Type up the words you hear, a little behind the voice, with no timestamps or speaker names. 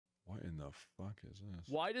the fuck is this?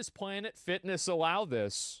 Why does Planet Fitness allow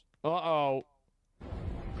this? Uh-oh.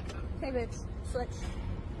 Hey, babes. Switch.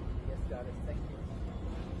 Yes, goddess. Thank you.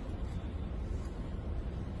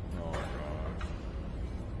 Oh, God.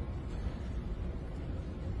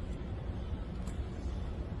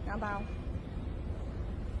 Now bow.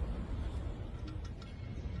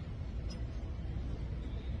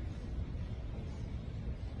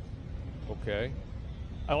 Okay.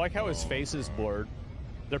 I like how his face is blurred.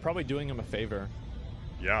 They're probably doing him a favor.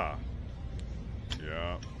 Yeah.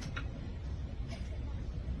 Yeah.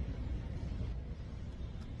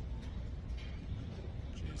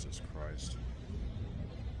 Jesus Christ.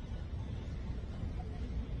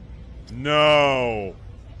 No.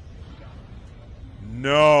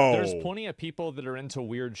 No. There's plenty of people that are into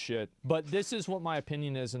weird shit, but this is what my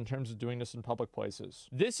opinion is in terms of doing this in public places.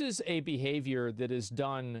 This is a behavior that is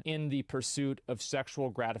done in the pursuit of sexual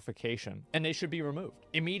gratification, and they should be removed.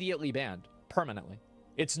 Immediately banned. Permanently.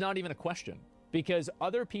 It's not even a question. Because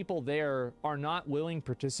other people there are not willing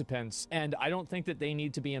participants, and I don't think that they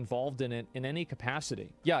need to be involved in it in any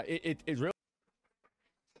capacity. Yeah, it really...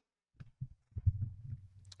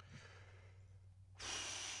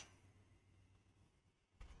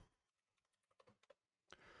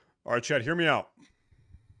 All right, Chad, hear me out.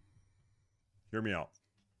 Hear me out.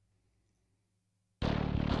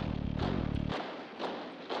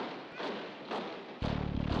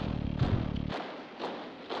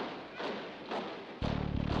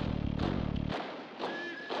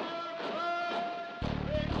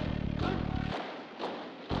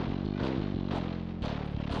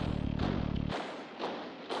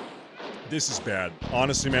 This is bad.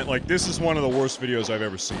 Honestly, man, like, this is one of the worst videos I've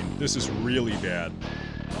ever seen. This is really bad.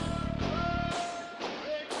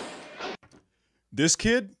 This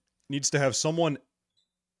kid needs to have someone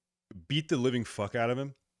beat the living fuck out of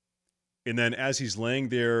him. And then as he's laying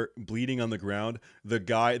there bleeding on the ground, the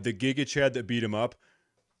Giga Chad that beat him up,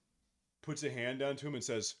 puts a hand down to him and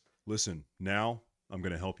says, listen, now I'm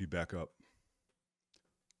going to help you back up.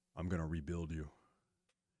 I'm going to rebuild you.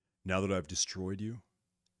 Now that I've destroyed you,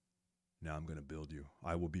 now I'm going to build you.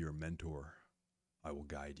 I will be your mentor. I will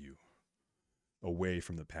guide you away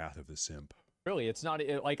from the path of the simp. Really, it's not,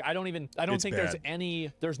 like, I don't think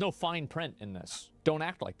bad. there's no fine print in this. Don't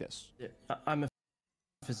act like this. I'm a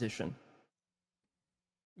physician.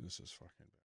 This is fucking bad.